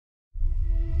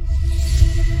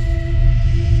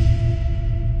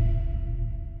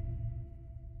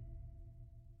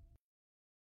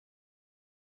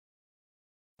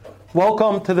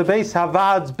Welcome to the Beis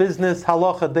Havad's Business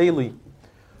Halacha Daily.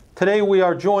 Today we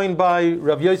are joined by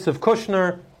Rav Yosef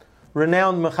Kushner,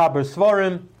 renowned Mechaber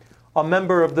Svarim, a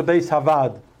member of the Beis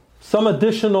Havad. Some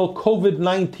additional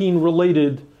COVID-19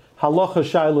 related halacha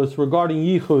shilos regarding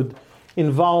yichud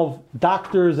involve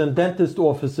doctors and dentist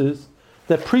offices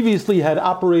that previously had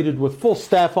operated with full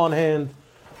staff on hand,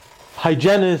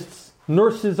 hygienists,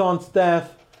 nurses on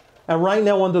staff, and right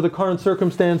now under the current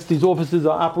circumstance, these offices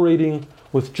are operating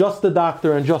with just the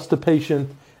doctor and just the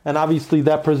patient, and obviously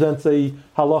that presents a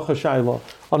halacha shaila.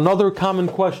 Another common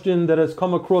question that has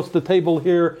come across the table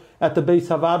here at the Beis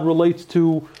Havad relates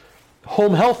to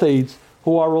home health aides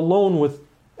who are alone with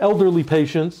elderly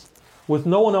patients, with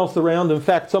no one else around. In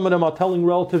fact, some of them are telling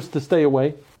relatives to stay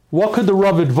away. What could the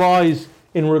Rav advise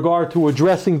in regard to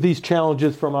addressing these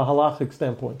challenges from a halachic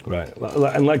standpoint? Right,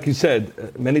 and like you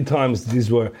said, many times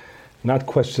these were not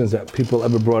questions that people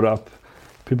ever brought up.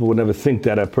 People would never think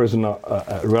that a person,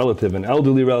 a relative, an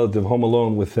elderly relative, home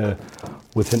alone with an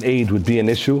aide would be an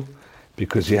issue,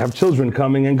 because you have children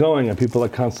coming and going, and people are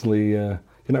constantly, you're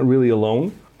not really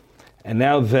alone. And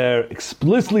now they're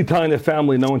explicitly telling their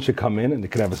family no one should come in, and they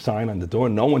could have a sign on the door,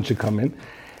 no one should come in.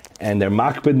 And they're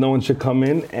makbid, no one should come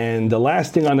in. And the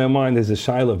last thing on their mind is a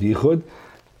shaila of yichud.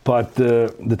 But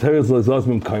the Torah is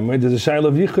lazmim kaimer. There's a shaila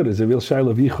of yichud. There's a real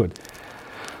shaila of yichud.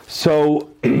 So,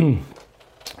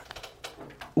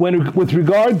 with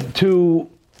regard to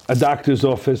a doctor's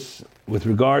office, with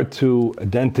regard to a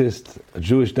dentist, a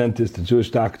Jewish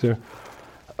doctor,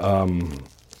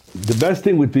 the best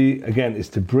thing would be, again, is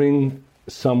to bring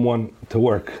someone to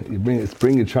work.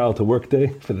 Bring your child to work day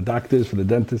for the doctors, for the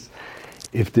dentists.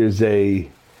 If there's a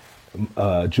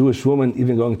Jewish woman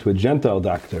even going to a Gentile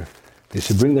doctor, they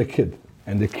should bring their kid.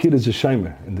 And the kid is a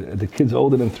shaymer. And the kid's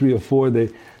older than 3 or 4,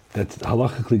 that's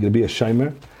halachically going to be a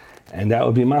shaymer. And that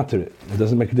would be matter. It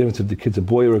doesn't make a difference if the kid's a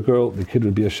boy or a girl, the kid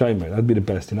would be a shaymer. That'd be the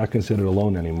best. You're not considered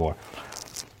alone anymore.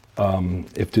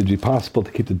 If it would be possible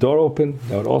to keep the door open,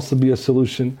 that would also be a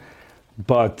solution.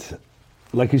 But,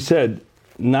 like you said,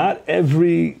 not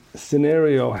every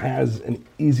scenario has an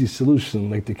easy solution.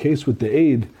 Like the case with the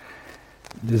aide,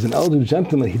 there's an elderly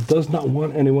gentleman, he does not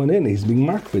want anyone in. He's being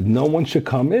makbid. No one should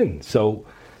come in. So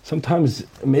sometimes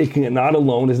making it not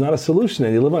alone is not a solution.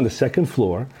 And you live on the 2nd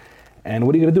floor, and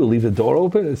what are you going to do? Leave the door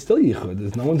open? It's still yichud.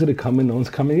 There's no one to come in, no one's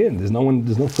coming in. There's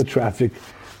no foot traffic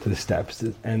to the steps.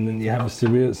 And then you have a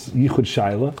serious yichud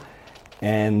shaila.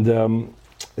 And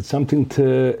it's something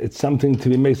to be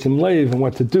mesim leiv and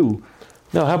what to do.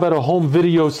 Now, how about a home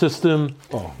video system,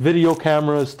 video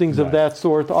cameras, things of that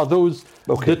sort? Are those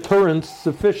deterrents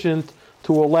sufficient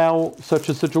to allow such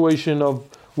a situation of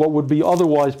what would be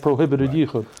otherwise prohibited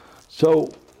yichud? So,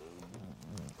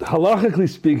 halachically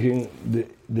speaking,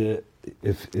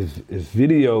 if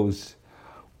videos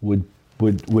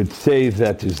would say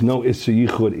that there's no issur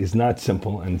yichud is not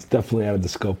simple, and it's definitely out of the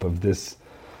scope of this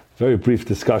very brief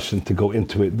discussion to go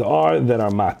into it. There are that are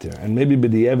matir, and maybe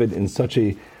b'di'evid in such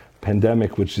a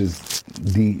pandemic, which is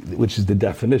the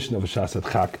definition of a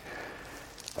shasat chak,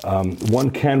 one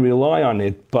can rely on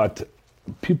it, but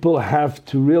people have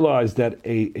to realize that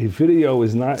a video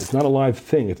is not a live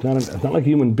thing. It's not like a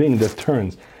human being that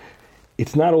turns.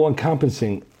 It's not all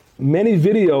encompassing. Many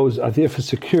videos are there for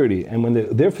security, and when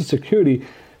they're there for security,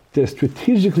 they're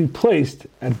strategically placed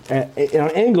at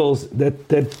angles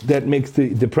that makes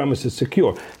the premises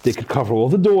secure. They could cover all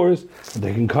the doors,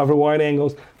 they can cover wide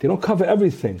angles. They don't cover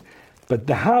everything. But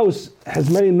the house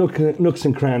has many nooks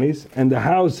and crannies, and the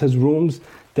house has rooms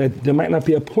that there might not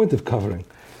be a point of covering.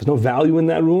 There's no value in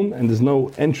that room, and there's no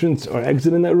entrance or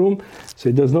exit in that room,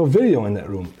 so there's no video in that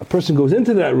room. A person goes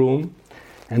into that room,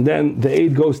 and then the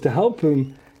aide goes to help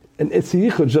him, and it's a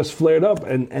yichud just flared up,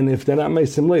 and if they're not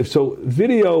mesim leiv. So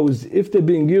videos, if they're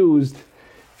being used,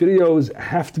 videos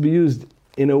have to be used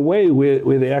in a way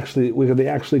where they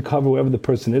actually cover wherever the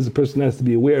person is. The person has to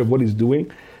be aware of what he's doing.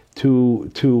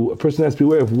 A person has to be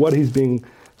aware of what he's being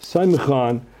saimich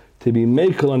on, to be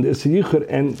mekel on the issur yichud,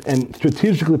 and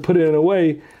strategically put it in a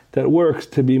way that works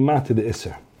to be matir the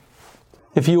issur.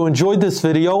 If you enjoyed this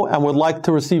video and would like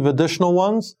to receive additional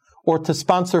ones, or to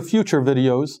sponsor future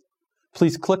videos,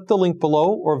 please click the link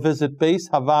below or visit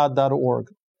beishavad.org.